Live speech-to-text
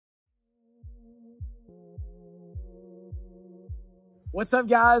What's up,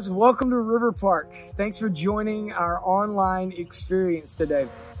 guys? Welcome to River Park. Thanks for joining our online experience today.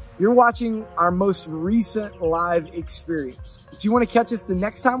 You're watching our most recent live experience. If you want to catch us the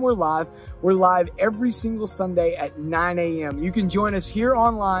next time we're live every single Sunday at 9 a.m. You can join us here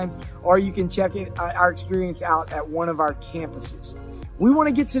online, or you can check our experience out at one of our campuses. We want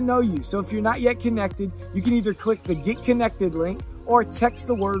to get to know you, so if you're not yet connected, you can either click the Get Connected link or text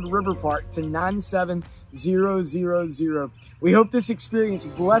the word River Park to 97000. We hope this experience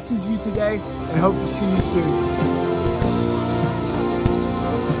blesses you today and hope to see you soon.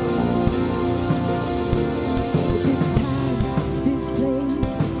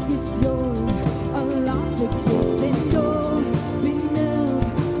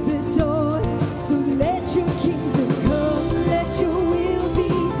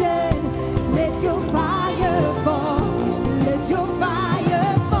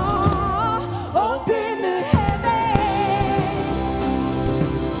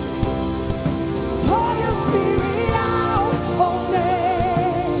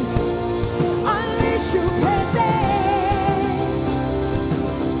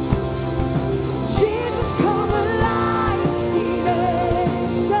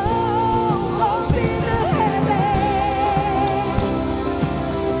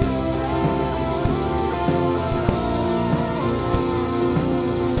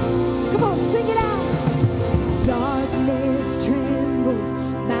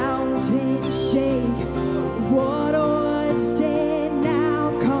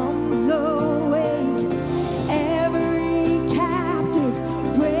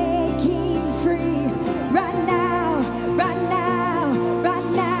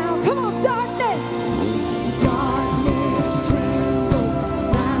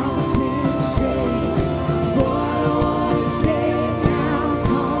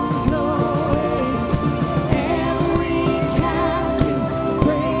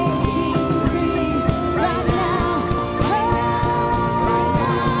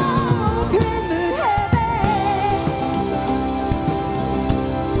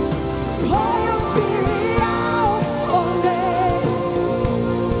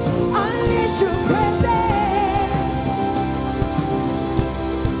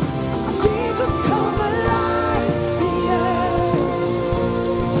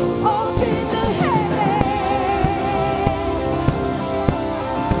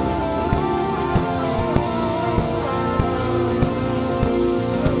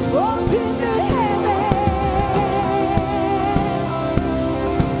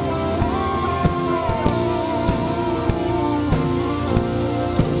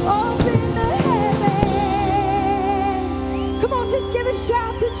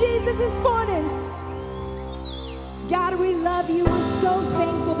 This morning. God, we love you. We're so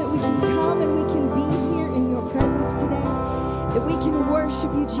thankful that we can come and we can be here in your presence today, that we can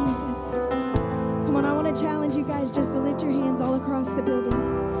worship you, Jesus. Come on, I want to challenge you guys just to lift your hands all across the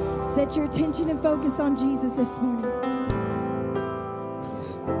building. Set your attention and focus on Jesus this morning.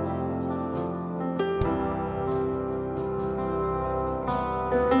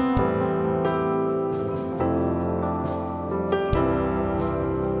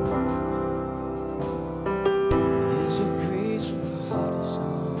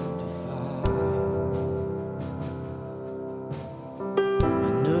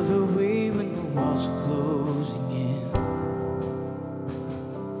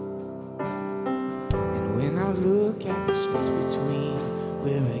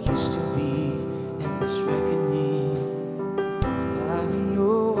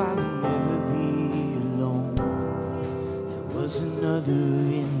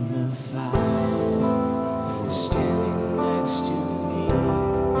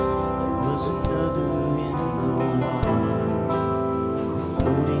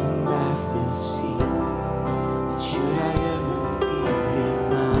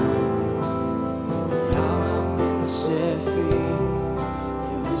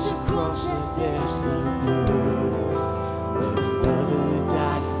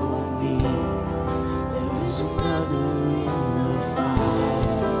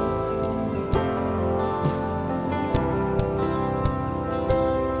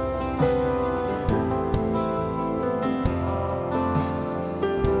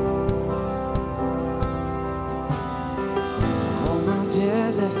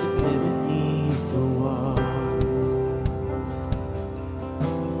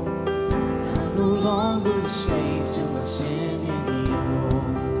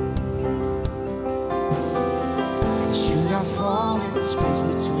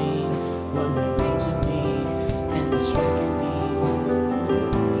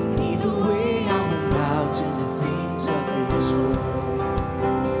 Either way, I will bow to the things of this world.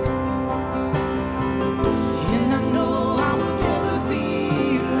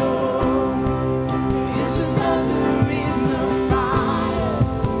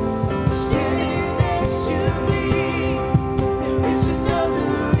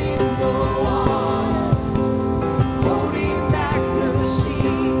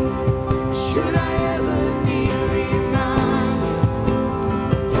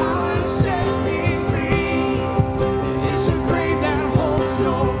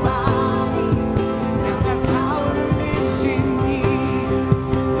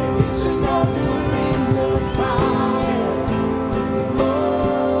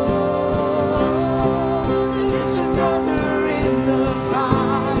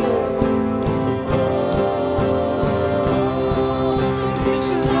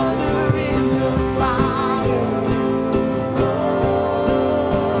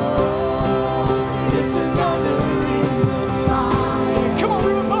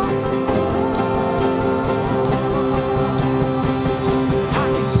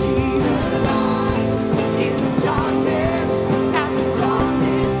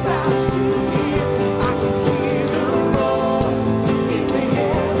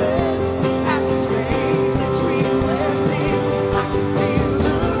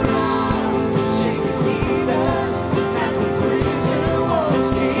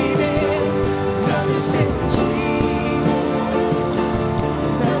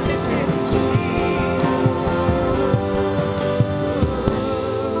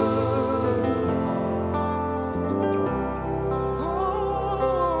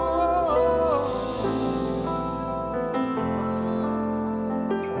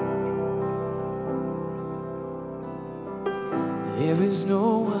 is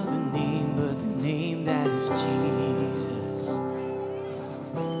no other name but the name that is Jesus.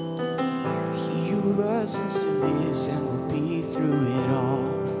 He who was and still is and will be through it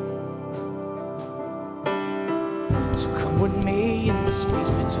all. So come what may in the space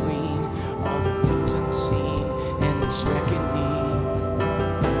between all the things unseen and this reckoning,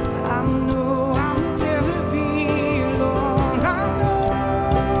 I know I will never be alone. I know,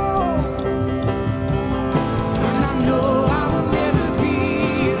 and I know I will never be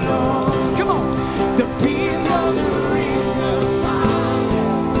alone. Come on, the being of the ring of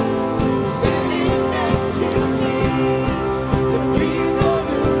fire, standing next to me. The being of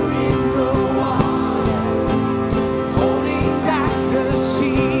the ring of water, holding back the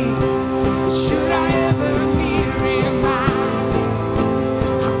sea. Should I ever be reminded,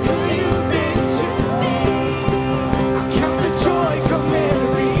 how could you have been to me? I count the joy come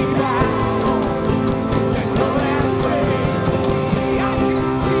every night, 'cause I know that's where I can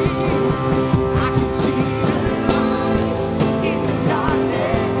see the light in the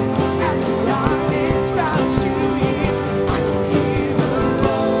darkness, as the darkness bows to you. I can hear the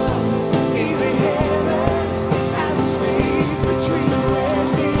roar in the heavens, as the space between the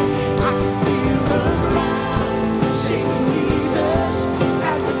west and I can feel the ground shaking beneath us,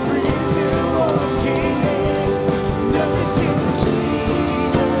 as the prison walls came in. Nothing's in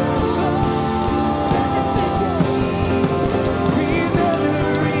between us. Be another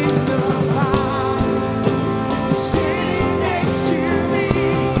in the fire, standing next to me.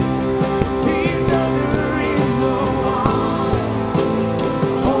 Be another in the water,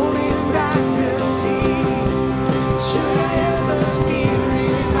 holding back the sea. Should I ever be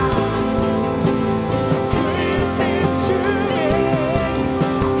reminded, could have been to me?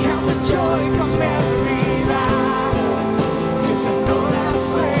 I'll count the joy come every night, 'cause I know that's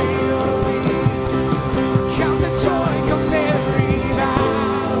where you'll be. Count the joy come every night,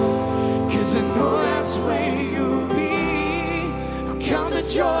 'cause I know that's where you'll be. I'll count the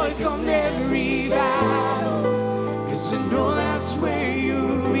joy come every battle, 'cause I know that's where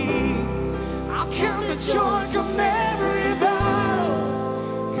you'll be. I'll count the joy come every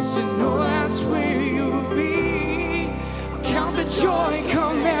battle, 'cause I know that's where you'll be. I'll count the joy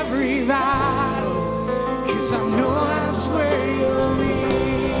come every battle, 'cause I know that's where you'll be.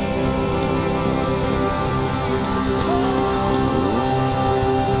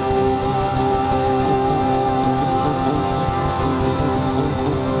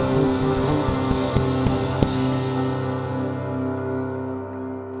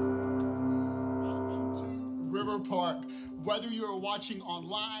 Welcome to River Park. Whether you are watching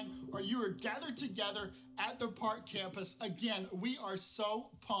online or you are gathered together at the park campus, again, we are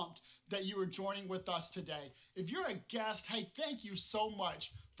so pumped that you are joining with us today. If you're a guest, hey, thank you so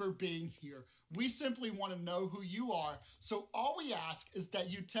much for being here. We simply want to know who you are, so all we ask is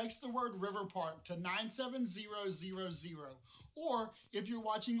that you text the word River Park to 97000, or if you're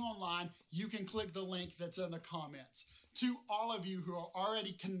watching online, you can click the link that's in the comments. To all of you who are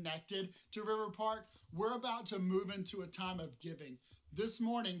already connected to River Park, we're about to move into a time of giving. This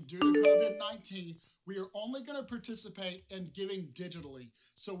morning, due to COVID-19, we are only going to participate in giving digitally.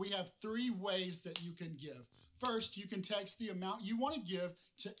 So we have 3 ways that you can give. First, you can text the amount you want to give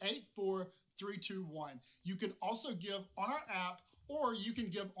to 84321. You can also give on our app, or you can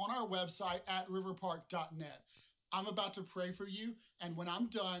give on our website at riverpark.net. I'm about to pray for you, and when I'm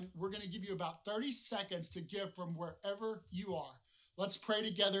done, we're going to give you about 30 seconds to give from wherever you are. Let's pray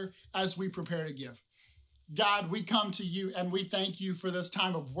together as we prepare to give. God, we come to you and we thank you for this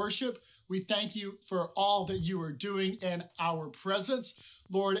time of worship. We thank you for all that you are doing in our presence,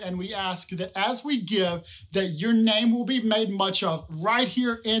 Lord, and we ask that as we give, that your name will be made much of right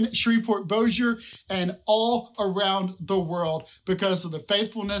here in Shreveport-Bossier and all around the world because of the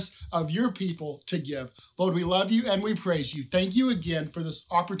faithfulness of your people to give. Lord, we love you and we praise you. Thank you again for this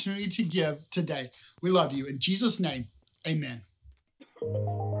opportunity to give today. We love you. In Jesus' name, amen.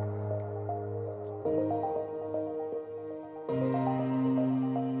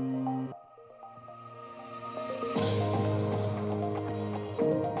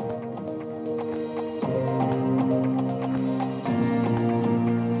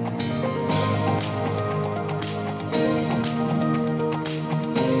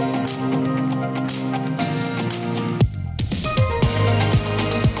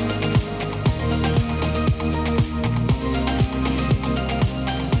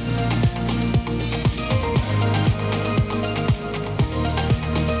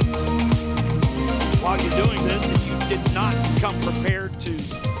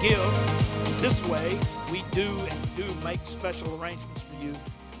 This way, we do make special arrangements for you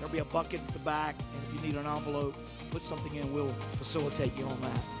There'll be a bucket at the back, and if you need an envelope, put something in. We'll facilitate you on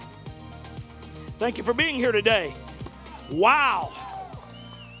that. Thank you for being here today. Wow.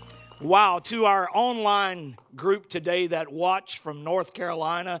 Wow. To our online group today that watched from North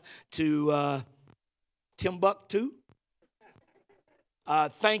Carolina to Timbuktu,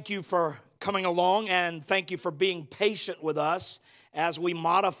 thank you for coming along, and thank you for being patient with us as we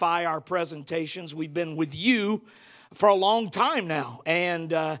modify our presentations. We've been with you for a long time now,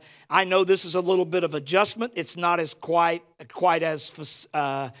 and I know this is a little bit of adjustment. It's not as quite as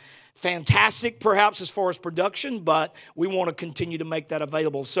fantastic, perhaps, as far as production, but we want to continue to make that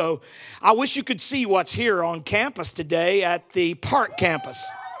available. So I wish you could see what's here on campus today at the Park campus.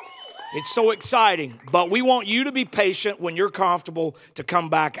 It's so exciting, but we want you to be patient when you're comfortable to come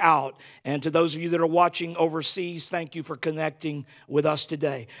back out. And to those of you that are watching overseas, thank you for connecting with us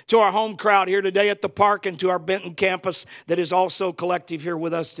today. To our home crowd here today at the park and to our Benton campus that is also collective here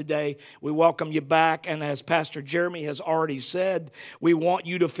with us today, we welcome you back. And as Pastor Jeremy has already said, we want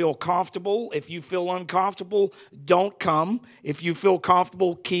you to feel comfortable. If you feel uncomfortable, don't come. If you feel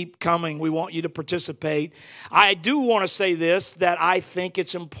comfortable, keep coming. We want you to participate. I do want to say this, that I think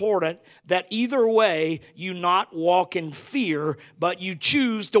it's important that either way you not walk in fear, but you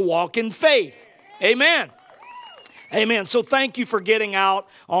choose to walk in faith. Amen. Amen. So thank you for getting out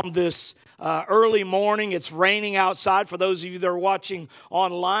on this early morning. It's raining outside. For those of you that are watching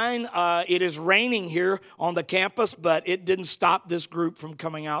online, it is raining here on the campus, but it didn't stop this group from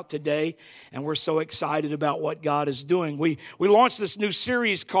coming out today, and we're so excited about what God is doing. We launched this new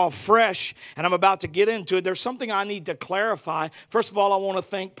series called Fresh, and I'm about to get into it. There's something I need to clarify. First of all, I want to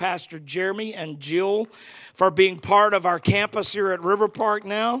thank Pastor Jeremy and Jill for being part of our campus here at River Park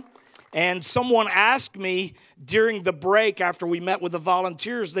now. And someone asked me during the break after we met with the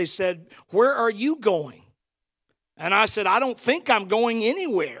volunteers, they said, "Where are you going?" And I said, "I don't think I'm going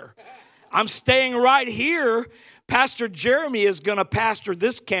anywhere. I'm staying right here." Pastor Jeremy is going to pastor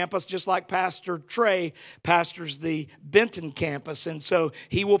this campus just like Pastor Trey pastors the Benton campus. And so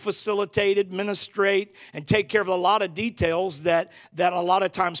he will facilitate, administrate, and take care of a lot of details that a lot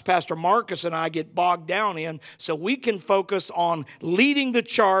of times Pastor Marcus and I get bogged down in, so we can focus on leading the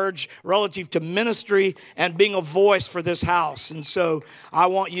charge relative to ministry and being a voice for this house. And so I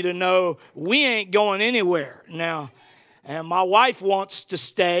want you to know we ain't going anywhere. Now, and my wife wants to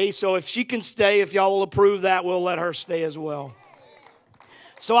stay, so if she can stay, if y'all will approve that, we'll let her stay as well.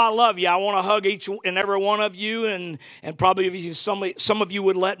 So I love you. I want to hug each and every one of you, and probably if some of you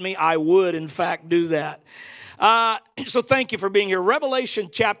would let me, I would, in fact, do that. So thank you for being here. Revelation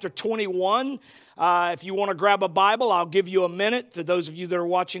chapter 21. If you want to grab a Bible, I'll give you a minute. To those of you that are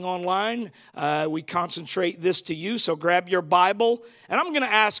watching online, we concentrate this to you, so grab your Bible. And I'm going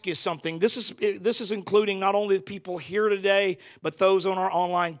to ask you something. This is including not only the people here today, but those on our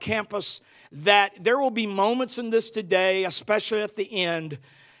online campus, that there will be moments in this today, especially at the end.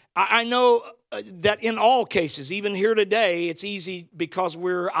 I know that in all cases, even here today, it's easy because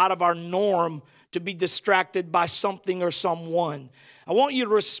we're out of our norm to be distracted by something or someone. I want you to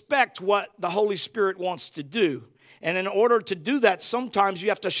respect what the Holy Spirit wants to do. And in order to do that, sometimes you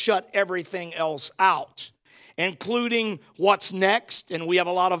have to shut everything else out, including what's next. And we have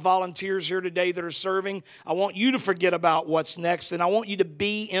a lot of volunteers here today that are serving. I want you to forget about what's next, and I want you to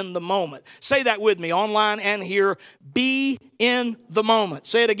be in the moment. Say that with me, online and here. Be in the moment.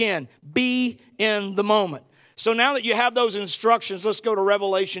 Say it again. Be in the moment. So now that you have those instructions, let's go to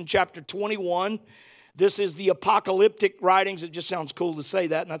Revelation chapter 21. This is the apocalyptic writings. It just sounds cool to say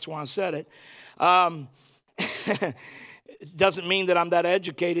that, and that's why I said it. It doesn't mean that I'm that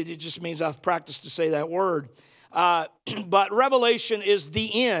educated. It just means I've practiced to say that word. But Revelation is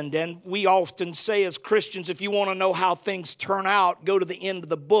the end, and we often say as Christians, if you want to know how things turn out, go to the end of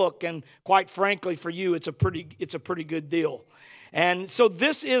the book. And quite frankly, for you, it's a pretty good deal. And so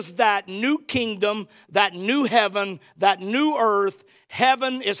this is that new kingdom, that new heaven, that new earth.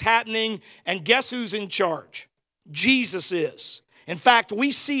 Heaven is happening, and guess who's in charge? Jesus is. In fact,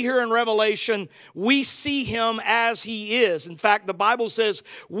 we see here in Revelation, we see him as he is. In fact, the Bible says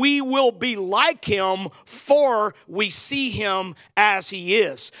we will be like him, for we see him as he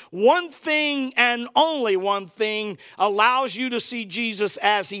is. One thing and only one thing allows you to see Jesus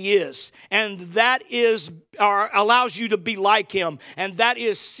as he is, and that is, or allows you to be like him, and that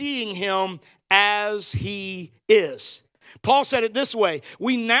is seeing him as he is. Paul said it this way: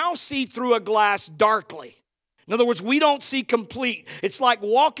 we now see through a glass darkly. In other words, we don't see complete. It's like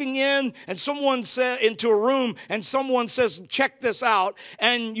walking in and someone into a room and someone says, check this out,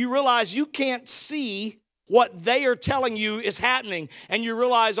 and you realize you can't see what they are telling you is happening, and you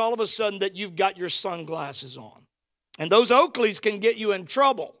realize all of a sudden that you've got your sunglasses on. And those Oakleys can get you in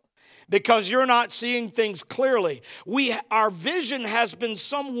trouble because you're not seeing things clearly. Our vision has been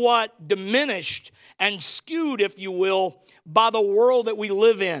somewhat diminished and skewed, if you will, by the world that we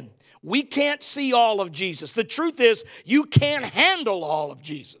live in. We can't see all of Jesus. The truth is, you can't handle all of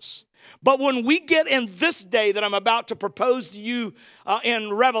Jesus. But when we get in this day that I'm about to propose to you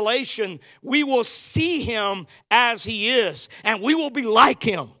in Revelation, we will see him as he is, and we will be like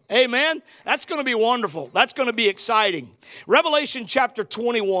him. Amen? That's going to be wonderful. That's going to be exciting. Revelation chapter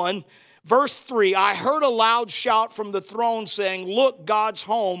 21, verse 3, I heard a loud shout from the throne saying, look, God's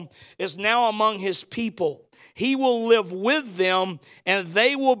home is now among his people. He will live with them, and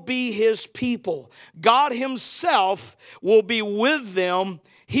they will be his people. God himself will be with them.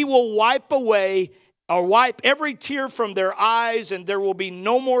 He will wipe every tear from their eyes, and there will be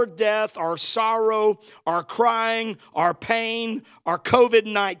no more death or sorrow or crying or pain or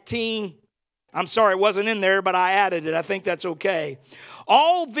COVID-19. I'm sorry, it wasn't in there, but I added it. I think that's okay.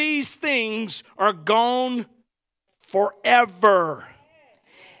 All these things are gone forever.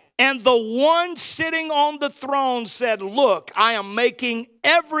 And the one sitting on the throne said, look, I am making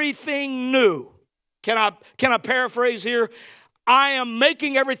everything new. Can I paraphrase here? I am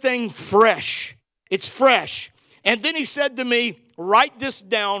making everything fresh. It's fresh. And then he said to me, write this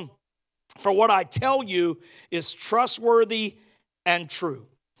down, for what I tell you is trustworthy and true.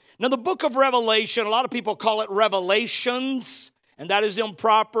 Now, the book of Revelation, a lot of people call it Revelations, and that is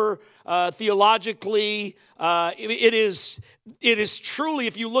improper theologically. It is truly,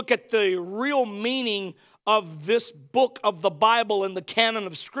 if you look at the real meaning of this book of the Bible and the canon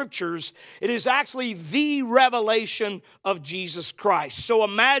of scriptures, it is actually the revelation of Jesus Christ. So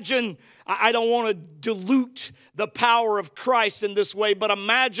imagine, I don't want to dilute the power of Christ in this way, but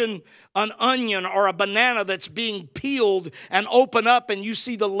imagine an onion or a banana that's being peeled and open up and you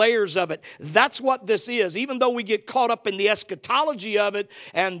see the layers of it. That's what this is. Even though we get caught up in the eschatology of it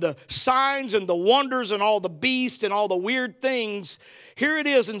and the signs and the wonders and all the beasts and all the weird things, here it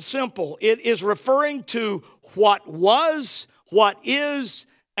is in simple. It is referring to what was, what is,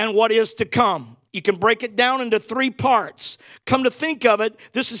 and what is to come. You can break it down into three parts. Come to think of it,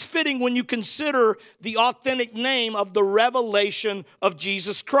 this is fitting when you consider the authentic name of the revelation of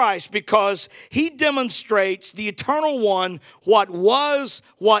Jesus Christ, because he demonstrates the eternal one, what was,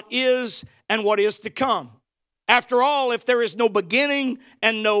 what is, and what is to come. After all, if there is no beginning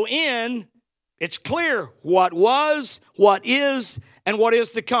and no end, it's clear what was, what is, and what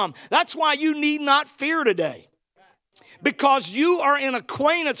is to come. That's why you need not fear today. Because you are in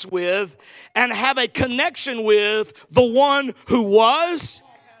acquaintance with and have a connection with the one who was,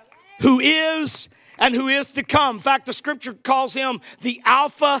 who is, and who is to come. In fact, the scripture calls him the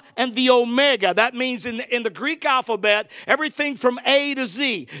Alpha and the Omega. That means in the Greek alphabet, everything from A to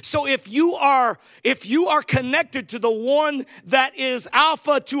Z. So if you are connected to the one that is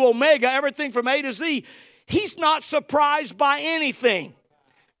Alpha to Omega, everything from A to Z, he's not surprised by anything.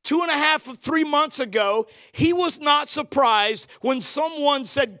 2.5 or 3 months ago, he was not surprised when someone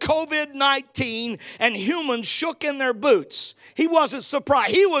said COVID-19 and humans shook in their boots. He wasn't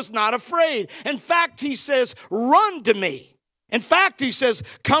surprised. He was not afraid. In fact, he says, run to me. In fact, he says,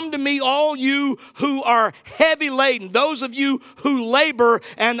 come to me, all you who are heavy laden, those of you who labor,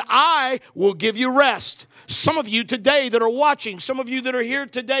 and I will give you rest. Some of you today that are watching, some of you that are here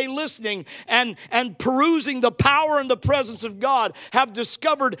today listening and perusing the power and the presence of God have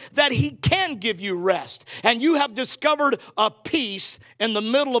discovered that he can give you rest. And you have discovered a peace in the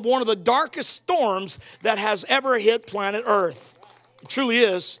middle of one of the darkest storms that has ever hit planet Earth. It truly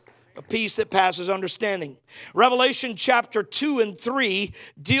is a peace that passes understanding. Revelation chapter 2 and 3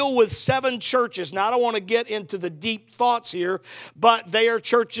 deal with 7 churches. Now, I don't want to get into the deep thoughts here, but they are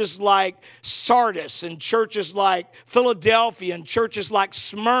churches like Sardis and churches like Philadelphia and churches like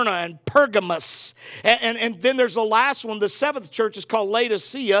Smyrna and Pergamos. And then there's the last one, the 7th church is called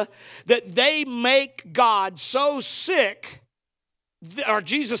Laodicea, that they make God so sick, or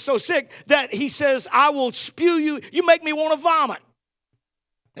Jesus so sick, that he says, I will spew you. You make me want to vomit.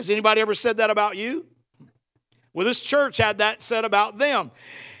 Has anybody ever said that about you? Well, this church had that said about them.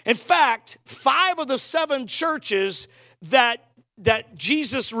 In fact, 5 of the 7 churches that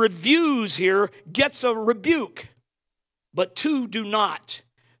Jesus reviews here gets a rebuke, but 2 do not.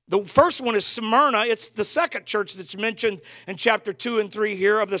 The first one is Smyrna. It's the second church that's mentioned in chapter 2 and 3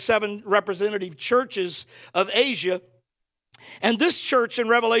 here of the 7 representative churches of Asia. And this church in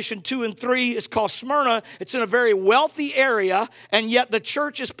Revelation 2 and 3 is called Smyrna. It's in a very wealthy area, and yet the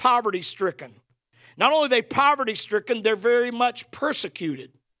church is poverty-stricken. Not only are they poverty-stricken, they're very much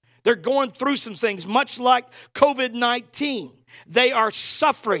persecuted. They're going through some things, much like COVID-19. They are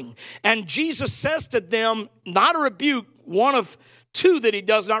suffering. And Jesus says to them, not a rebuke, one of two that he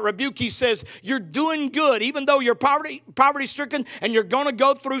does not rebuke. He says, you're doing good. Even though you're poverty-stricken and you're going to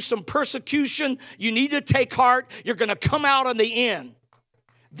go through some persecution, you need to take heart. You're going to come out on the end.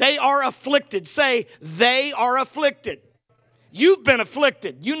 They are afflicted. Say, they are afflicted. You've been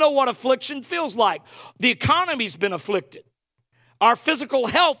afflicted. You know what affliction feels like. The economy's been afflicted. Our physical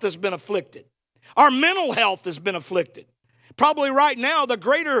health has been afflicted. Our mental health has been afflicted. Probably right now, the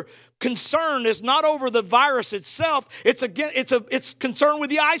greater concern is not over the virus itself. It's concerned with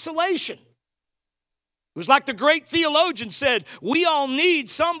the isolation. It was like the great theologian said, we all need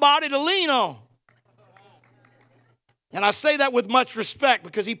somebody to lean on. And I say that with much respect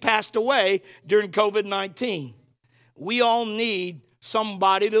because he passed away during COVID-19. We all need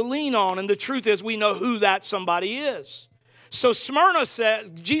somebody to lean on. And the truth is we know who that somebody is. So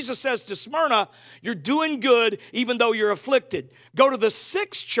Jesus says to Smyrna, you're doing good even though you're afflicted. Go to the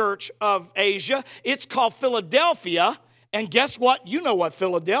sixth church of Asia. It's called Philadelphia. And guess what? You know what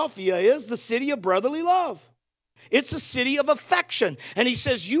Philadelphia is, the city of brotherly love. It's a city of affection. And he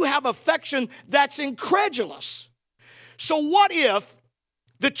says you have affection that's incredulous. So what if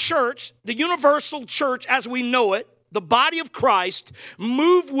the church, the universal church as we know it, the body of Christ,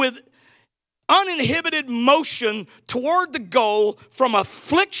 moved with uninhibited motion toward the goal from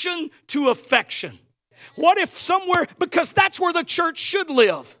affliction to affection? What if somewhere, because that's where the church should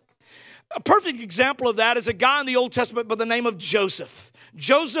live. A perfect example of that is a guy in the Old Testament by the name of Joseph.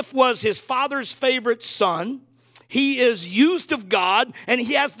 Joseph was his father's favorite son. He is used of God, and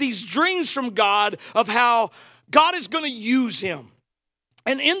he has these dreams from God of how God is going to use him.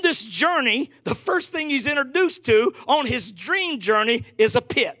 And in this journey, the first thing he's introduced to on his dream journey is a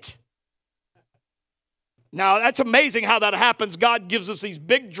pit. Now, that's amazing how that happens. God gives us these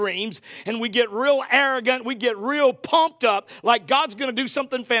big dreams, and we get real arrogant. We get real pumped up like God's going to do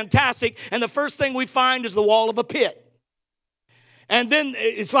something fantastic, and the first thing we find is the wall of a pit. And then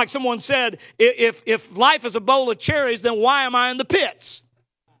it's like someone said, if life is a bowl of cherries, then why am I in the pits?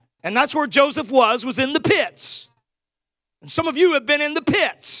 And that's where Joseph was in the pits. And some of you have been in the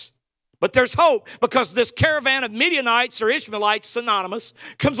pits. But there's hope because this caravan of Midianites or Ishmaelites, synonymous,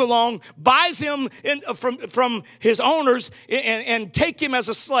 comes along, buys him from his owners and take him as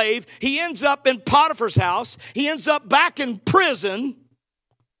a slave. He ends up in Potiphar's house. He ends up back in prison.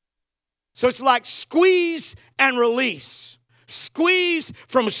 So it's like squeeze and release. Squeeze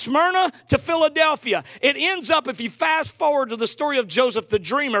from Smyrna to Philadelphia. It ends up, if you fast forward to the story of Joseph the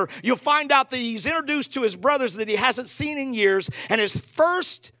dreamer, you'll find out that he's introduced to his brothers that he hasn't seen in years, and his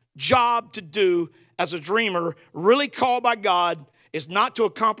first job to do as a dreamer, really called by God, is not to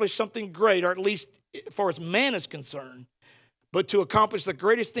accomplish something great, or at least as far as man is concerned, but to accomplish the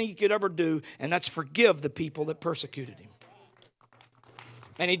greatest thing he could ever do, and that's forgive the people that persecuted him.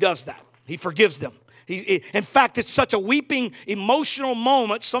 And he does that. He forgives them. In fact, it's such a weeping, emotional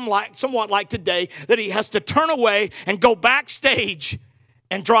moment, somewhat like today, that he has to turn away and go backstage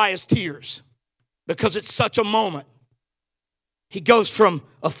and dry his tears because it's such a moment. He goes from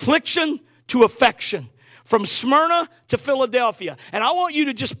affliction to affection, from Smyrna to Philadelphia. And I want you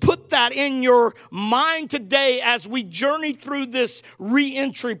to just put that in your mind today as we journey through this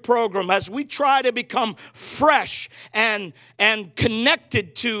re-entry program, as we try to become fresh and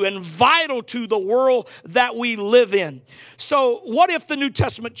connected to and vital to the world that we live in. So what if the New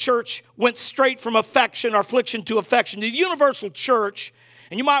Testament church went straight from affection or affliction to affection? The universal church,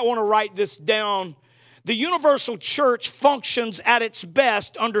 and you might want to write this down, the universal church functions at its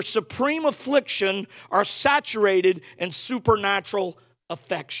best under supreme affliction or saturated in supernatural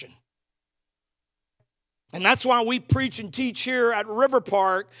affection. And that's why we preach and teach here at River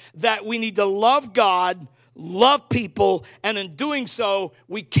Park that we need to love God, love people, and in doing so,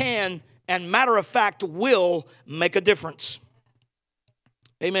 we can, and matter of fact, will make a difference.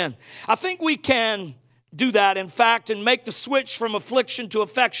 Amen. I think we can do that, in fact, and make the switch from affliction to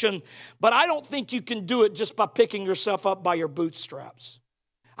affection, but I don't think you can do it just by picking yourself up by your bootstraps.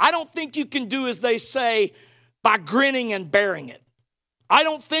 I don't think you can do, as they say, by grinning and bearing it. I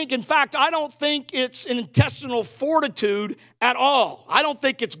don't think it's an intestinal fortitude at all. I don't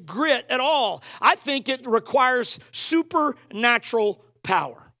think it's grit at all. I think it requires supernatural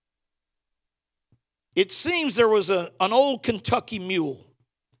power. It seems there was an old Kentucky mule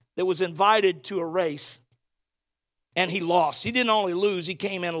that was invited to a race, and he lost. He didn't only lose, he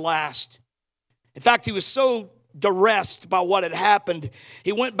came in last. In fact, he was so distressed by what had happened,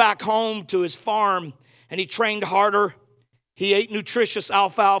 he went back home to his farm, and he trained harder. He ate nutritious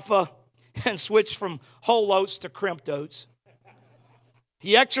alfalfa and switched from whole oats to crimped oats.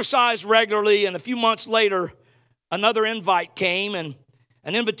 He exercised regularly, and a few months later, another invite came, and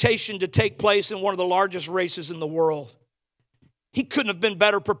an invitation to take place in one of the largest races in the world. He couldn't have been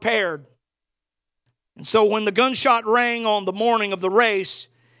better prepared. And so when the gunshot rang on the morning of the race,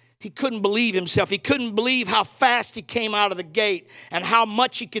 he couldn't believe himself. He couldn't believe how fast he came out of the gate and how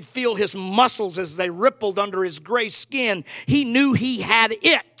much he could feel his muscles as they rippled under his gray skin. He knew he had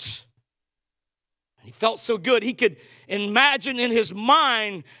it. He felt so good. He could imagine in his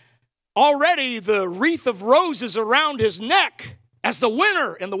mind already the wreath of roses around his neck as the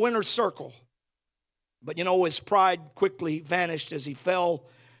winner in the winner's circle. But you know, his pride quickly vanished as he fell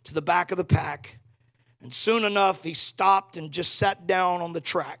to the back of the pack. And soon enough, he stopped and just sat down on the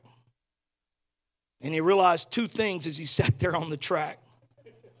track. And he realized two things as he sat there on the track.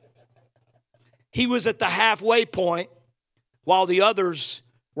 He was at the halfway point while the others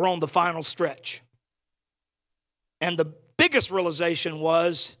were on the final stretch. And the biggest realization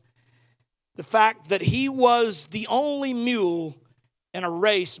was the fact that he was the only mule in a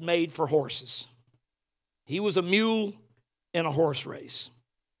race made for horses. He was a mule in a horse race.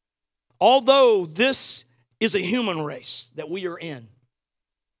 Although this is a human race that we are in,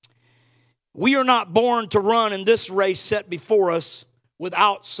 we are not born to run in this race set before us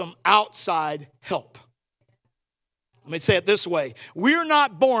without some outside help. Let me say it this way. You were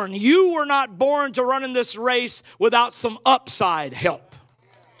not born to run in this race without some upside help.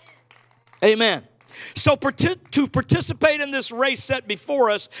 Amen. So to participate in this race set before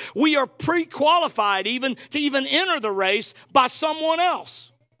us, we are pre-qualified to even enter the race by someone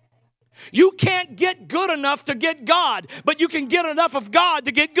else. You can't get good enough to get God, but you can get enough of God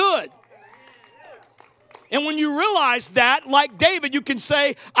to get good. And when you realize that, like David, you can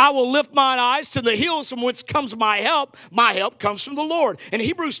say, I will lift mine eyes to the hills from whence comes my help. My help comes from the Lord. In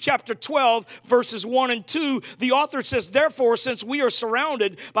Hebrews chapter 12, verses 1 and 2, the author says, therefore, since we are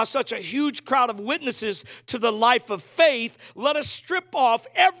surrounded by such a huge crowd of witnesses to the life of faith, let us strip off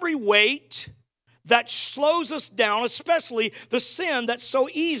every weight that slows us down, especially the sin that so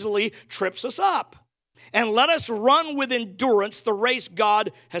easily trips us up. And let us run with endurance the race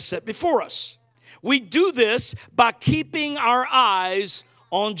God has set before us. We do this by keeping our eyes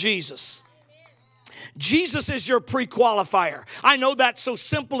on Jesus. Jesus is your pre-qualifier. I know that's so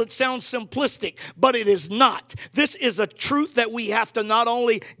simple, it sounds simplistic, but it is not. This is a truth that we have to not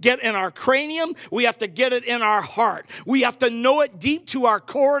only get in our cranium, we have to get it in our heart. We have to know it deep to our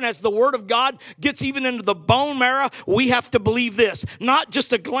core, and as the Word of God gets even into the bone marrow, we have to believe this. Not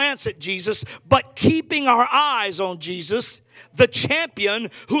just a glance at Jesus, but keeping our eyes on Jesus, the champion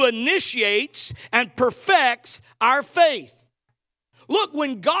who initiates and perfects our faith. Look,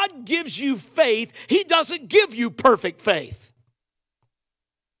 when God gives you faith, He doesn't give you perfect faith.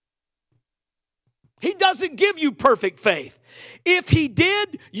 He doesn't give you perfect faith. If He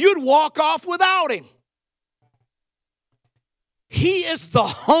did, you'd walk off without Him. He is the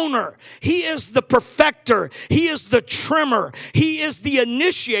honer. He is the perfecter. He is the trimmer. He is the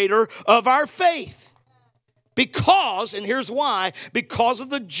initiator of our faith. Because, and here's why, because of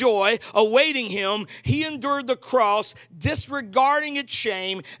the joy awaiting Him, He endured the cross, disregarding its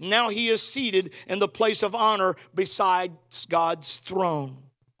shame. Now He is seated in the place of honor beside God's throne.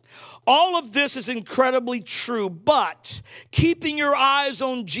 All of this is incredibly true, but keeping your eyes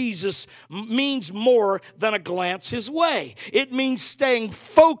on Jesus means more than a glance His way. It means staying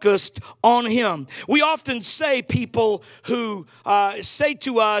focused on Him. We often say people who say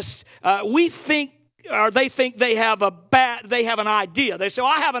to us, we think, or they think they have an idea. They say,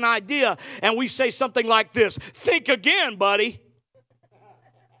 well, I have an idea. And we say something like this, think again, buddy.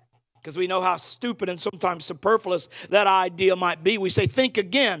 Because we know how stupid and sometimes superfluous that idea might be. We say, think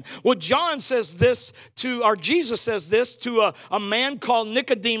again. Well, Jesus says this to a man called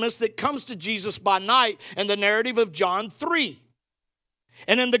Nicodemus that comes to Jesus by night in the narrative of John 3.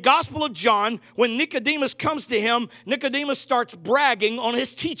 And in the Gospel of John, when Nicodemus comes to him, Nicodemus starts bragging on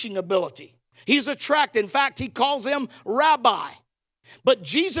his teaching ability. He's attracted. In fact, he calls him rabbi. But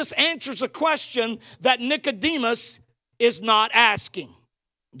Jesus answers a question that Nicodemus is not asking.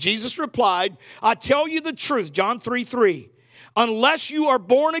 Jesus replied, I tell you the truth, John 3:3. Unless you are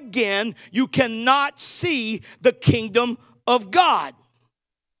born again, you cannot see the kingdom of God.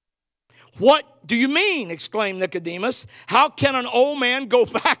 What do you mean? Exclaimed Nicodemus. How can an old man go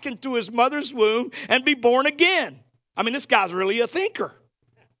back into his mother's womb and be born again? I mean, this guy's really a thinker.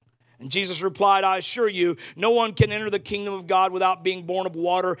 And Jesus replied, I assure you, no one can enter the kingdom of God without being born of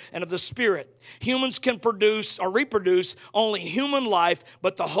water and of the Spirit. Humans can produce or reproduce only human life,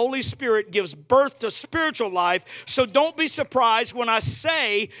 but the Holy Spirit gives birth to spiritual life. So don't be surprised when I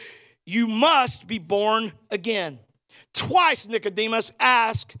say you must be born again. Twice Nicodemus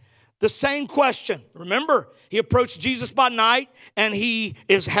asked the same question. Remember, he approached Jesus by night, and he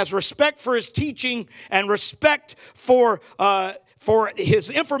has respect for his teaching and respect for his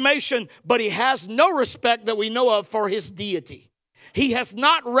information, but he has no respect that we know of for his deity. He has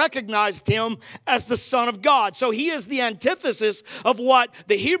not recognized him as the Son of God. So he is the antithesis of what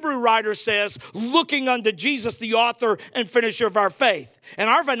the Hebrew writer says, looking unto Jesus, the author and finisher of our faith. In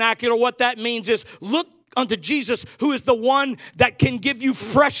our vernacular, what that means is look unto Jesus, who is the one that can give you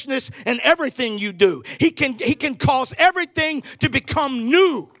freshness in everything you do. He can cause everything to become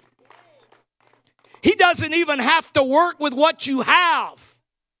new. He doesn't even have to work with what you have,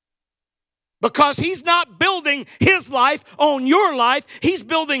 because he's not building his life on your life. He's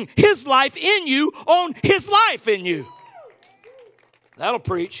building his life in you on his life in you. That'll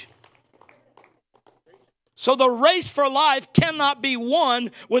preach. So the race for life cannot be won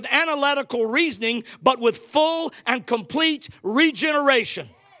with analytical reasoning, but with full and complete regeneration.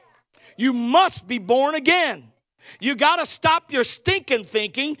 You must be born again. You got to stop your stinking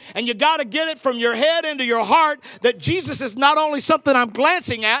thinking, and you got to get it from your head into your heart that Jesus is not only something I'm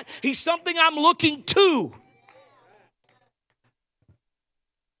glancing at, he's something I'm looking to.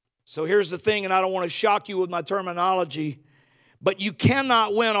 So here's the thing, and I don't want to shock you with my terminology, but you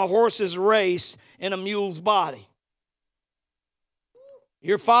cannot win a horse's race in a mule's body.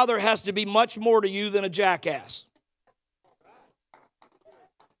 Your father has to be much more to you than a jackass.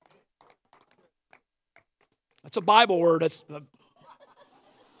 That's a Bible word.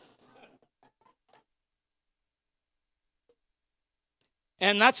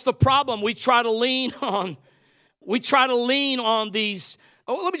 And that's the problem. We try to lean on these.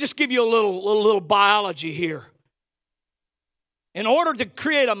 Oh, let me just give you a little biology here. In order to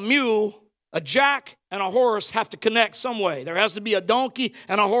create a mule, a jack and a horse have to connect some way. There has to be a donkey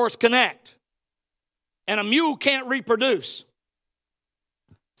and a horse connect. And a mule can't reproduce.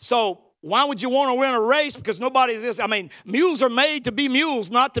 So why would you want to win a race? Because mules are made to be mules,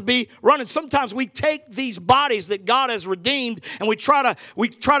 not to be running. Sometimes we take these bodies that God has redeemed and we try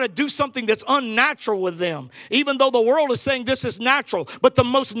to do something that's unnatural with them, even though the world is saying this is natural. But the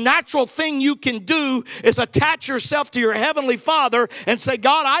most natural thing you can do is attach yourself to your Heavenly Father and say,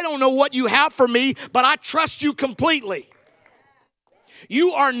 God, I don't know what you have for me, but I trust you completely.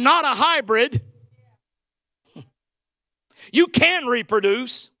 You are not a hybrid. You can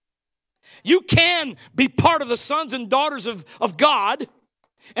reproduce. You can be part of the sons and daughters of God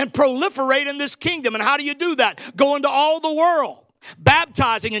and proliferate in this kingdom. And how do you do that? Go into all the world,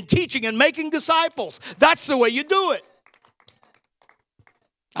 baptizing and teaching and making disciples. That's the way you do it.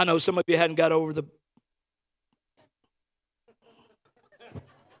 I know some of you hadn't got over the...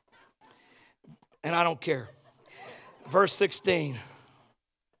 And I don't care. Verse 16.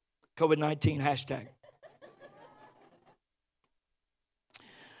 COVID-19 hashtag.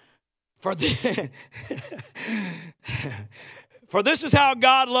 For this is how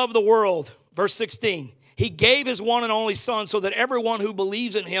God loved the world. Verse 16. He gave his one and only Son so that everyone who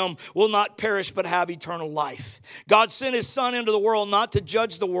believes in him will not perish but have eternal life. God sent his Son into the world not to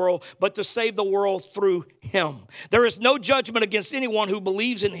judge the world, but to save the world through him. There is no judgment against anyone who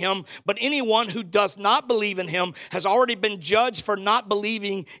believes in him, but anyone who does not believe in him has already been judged for not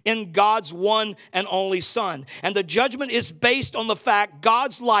believing in God's one and only Son. And the judgment is based on the fact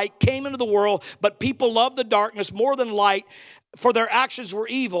God's light came into the world, but people love the darkness more than light, for their actions were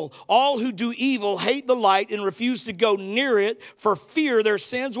evil. All who do evil hate the light and refuse to go near it for fear their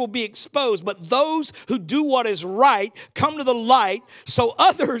sins will be exposed. But those who do what is right come to the light so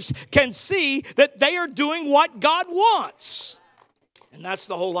others can see that they are doing what God wants. And that's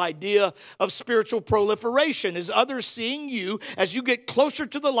the whole idea of spiritual proliferation, is others seeing you as you get closer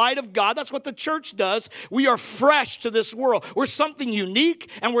to the light of God. That's what the church does. We are fresh to this world. We're something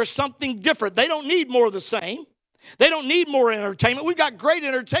unique and we're something different. They don't need more of the same. They don't need more entertainment. We've got great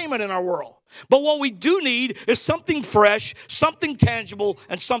entertainment in our world. But what we do need is something fresh, something tangible,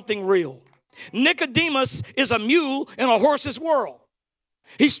 and something real. Nicodemus is a mule in a horse's world.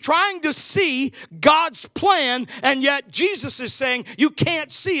 He's trying to see God's plan, and yet Jesus is saying you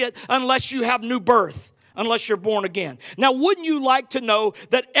can't see it unless you have new birth, unless you're born again. Now, wouldn't you like to know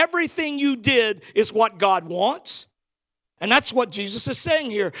that everything you did is what God wants? And that's what Jesus is saying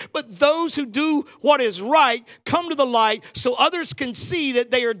here. But those who do what is right come to the light so others can see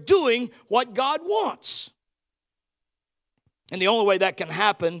that they are doing what God wants. And the only way that can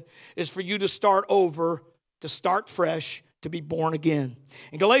happen is for you to start over, to start fresh, to be born again.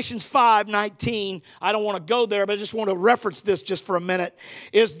 In Galatians 5:19, I don't want to go there, but I just want to reference this just for a minute,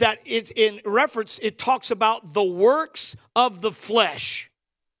 is that it talks about the works of the flesh.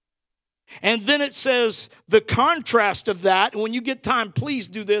 And then it says the contrast of that. And when you get time, please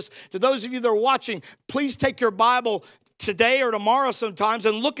do this. To those of you that are watching, please take your Bible today or tomorrow sometimes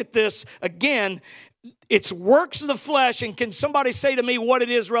and look at this again. It's works of the flesh. And can somebody say to me what it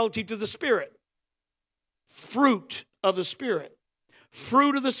is relative to the Spirit? Fruit of the Spirit.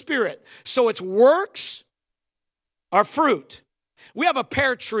 Fruit of the Spirit. So it's works or fruit. We have a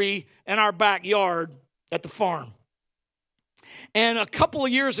pear tree in our backyard at the farm. And a couple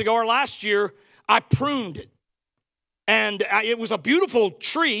of years ago, or last year, I pruned it. And it was a beautiful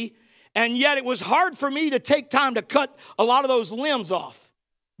tree, and yet it was hard for me to take time to cut a lot of those limbs off.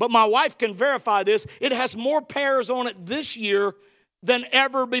 But my wife can verify this. It has more pears on it this year than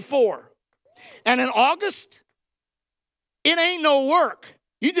ever before. And in August, it ain't no work.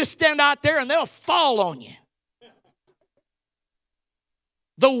 You just stand out there and they'll fall on you.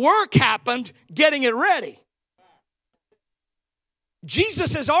 The work happened getting it ready.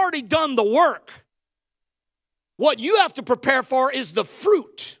 Jesus has already done the work. What you have to prepare for is the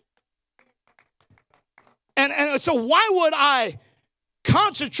fruit. And so why would I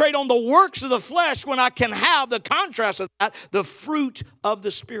concentrate on the works of the flesh when I can have the contrast of that, the fruit of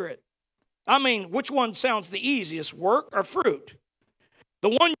the Spirit? I mean, which one sounds the easiest, work or fruit? The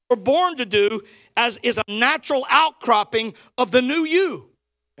one you were born to do is a natural outcropping of the new you.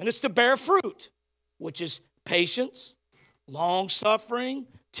 And it's to bear fruit, which is patience, long-suffering,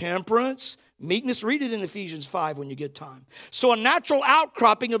 temperance, meekness. Read it in Ephesians 5 when you get time. So a natural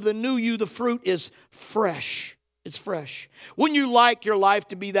outcropping of the new you, the fruit, is fresh. It's fresh. Wouldn't you like your life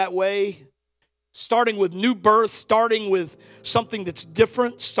to be that way? Starting with new birth, starting with something that's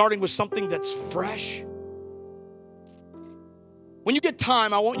different, starting with something that's fresh. When you get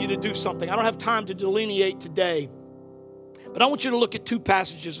time, I want you to do something. I don't have time to delineate today, but I want you to look at two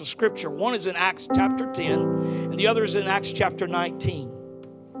passages of Scripture. One is in Acts chapter 10, and the other is in Acts chapter 19.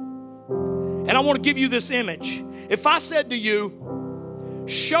 And I want to give you this image. If I said to you,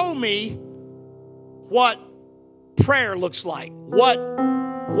 show me what prayer looks like, what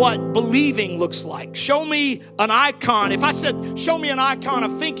believing looks like. Show me an icon. If I said, show me an icon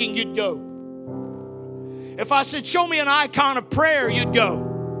of thinking, you'd go. If I said, show me an icon of prayer, you'd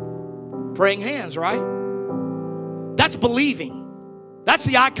go. Praying hands, right? That's believing. That's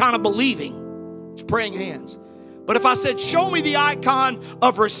the icon of believing. It's praying hands. But if I said, show me the icon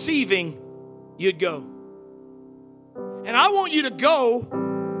of receiving, you'd go. And I want you to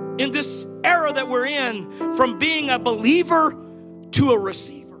go in this era that we're in from being a believer to a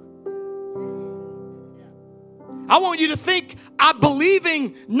receiver. I want you to think I'm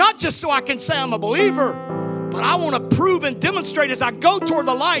believing not just so I can say I'm a believer, but I want to prove and demonstrate as I go toward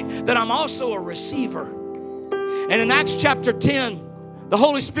the light that I'm also a receiver. And in Acts chapter 10, the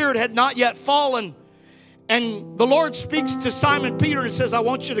Holy Spirit had not yet fallen. And the Lord speaks to Simon Peter and says, I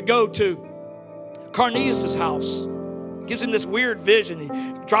want you to go to Cornelius' house. Gives him this weird vision.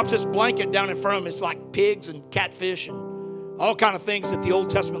 He drops this blanket down in front of him. It's like pigs and catfish and all kind of things that the Old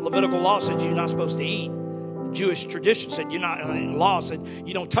Testament Levitical law said you're not supposed to eat. Jewish tradition said you're not, law said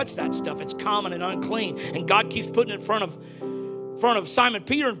you don't touch that stuff. It's common and unclean. And God keeps putting it in front of Simon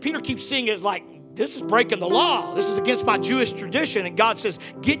Peter, and Peter keeps seeing it as like, this is breaking the law. This is against my Jewish tradition. And God says,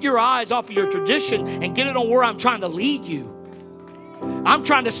 get your eyes off of your tradition and get it on where I'm trying to lead you. I'm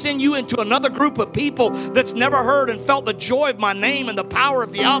trying to send you into another group of people that's never heard and felt the joy of my name and the power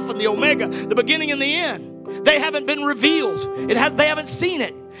of the Alpha and the Omega, the beginning and the end. They haven't been revealed. They haven't seen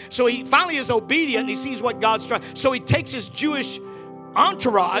it. So he finally is obedient and he sees what God's trying. So he takes his Jewish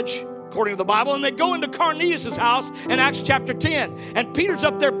entourage, according to the Bible, and they go into Cornelius' house in Acts chapter 10. And Peter's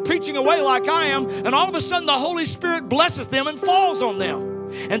up there preaching away like I am, and all of a sudden the Holy Spirit blesses them and falls on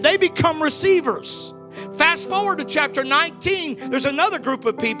them. And they become receivers. Fast forward to chapter 19, there's another group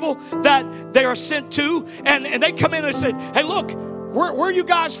of people that they are sent to, and they come in and say, hey, look, where are you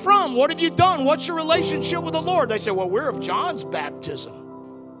guys from? What have you done? What's your relationship with the Lord? They say, well, we're of John's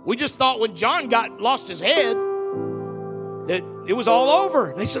baptism. We just thought when John lost his head that it was all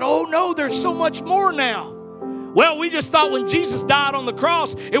over. They said, oh, no, there's so much more now. Well, we just thought when Jesus died on the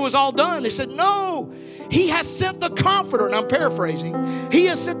cross, it was all done. They said, no, he has sent the Comforter. And I'm paraphrasing. He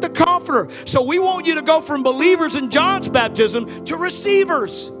has sent the Comforter. So we want you to go from believers in John's baptism to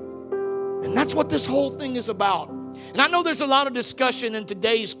receivers. And that's what this whole thing is about. And I know there's a lot of discussion in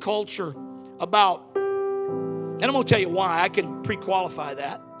today's culture about, and I'm going to tell you why. I can pre-qualify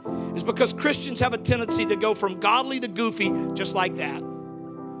that. It's because Christians have a tendency to go from godly to goofy just like that.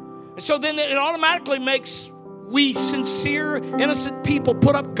 And so then it automatically makes we sincere, innocent people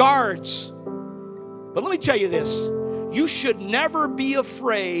put up guards. But let me tell you this. You should never be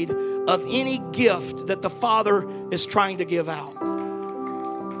afraid of any gift that the Father is trying to give out.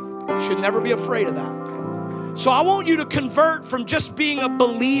 You should never be afraid of that. So I want you to convert from just being a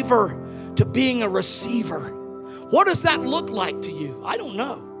believer to being a receiver. What does that look like to you? I don't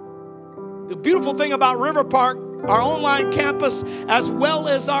know. The beautiful thing about River Park, our online campus, as well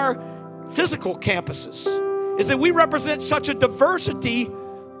as our physical campuses, is that we represent such a diversity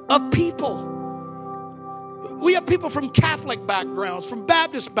of people. We have people from Catholic backgrounds, from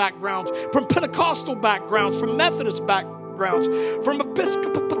Baptist backgrounds, from Pentecostal backgrounds, from Methodist backgrounds, from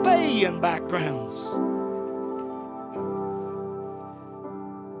Episcopalian backgrounds,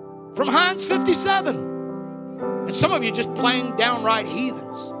 from Heinz 57. And some of you just plain downright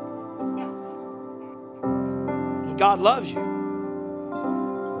heathens. And God loves you.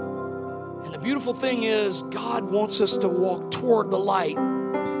 And the beautiful thing is, God wants us to walk toward the light,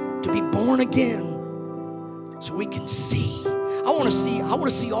 to be born again, so we can see. I want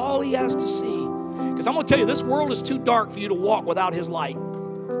to see all He has to see. Because I'm going to tell you, this world is too dark for you to walk without His light.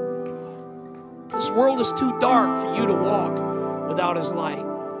 This world is too dark for you to walk without His light.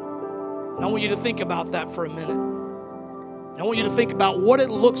 And I want you to think about that for a minute. And I want you to think about what it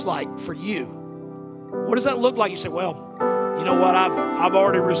looks like for you. What does that look like? You say, well, you know what? I've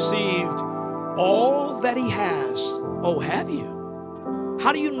already received all that He has. Oh, have you?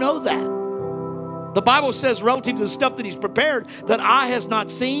 How do you know that? The Bible says, relative to the stuff that He's prepared, that eye has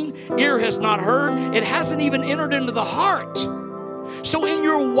not seen, ear has not heard, it hasn't even entered into the heart. So in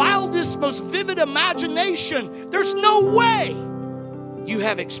your wildest, most vivid imagination, there's no way you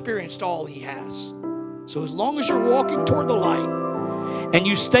have experienced all He has. So as long as you're walking toward the light and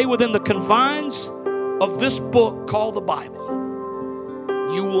you stay within the confines of this book called the Bible,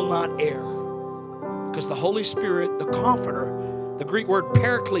 you will not err. Because the Holy Spirit, the Comforter, the Greek word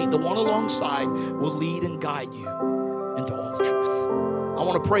paraclete, the one alongside, will lead and guide you into all truth. I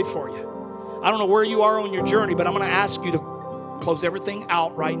want to pray for you. I don't know where you are on your journey, but I'm going to ask you to close everything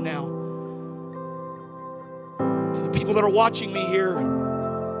out right now. To the people that are watching me here,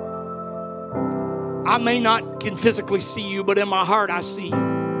 I may not can physically see you, but in my heart I see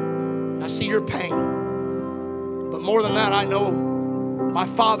you. I see your pain. But more than that, I know my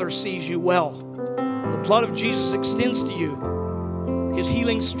Father sees you well. The blood of Jesus extends to you. His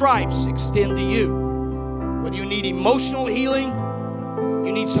healing stripes extend to you. Whether you need emotional healing,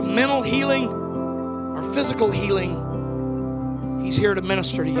 you need some mental healing, or physical healing, He's here to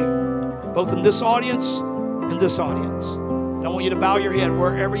minister to you, both in this audience and this audience. And I want you to bow your head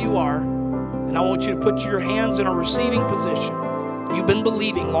wherever you are, and I want you to put your hands in a receiving position. You've been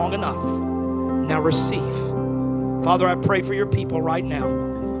believing long enough. Now receive. Father, I pray for your people right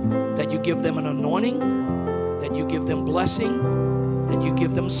now, that you give them an anointing, that you give them blessing, that you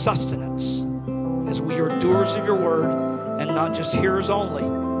give them sustenance as we are doers of your word and not just hearers only,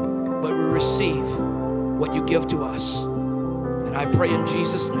 but we receive what you give to us. And I pray in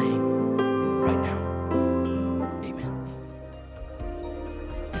Jesus' name right now.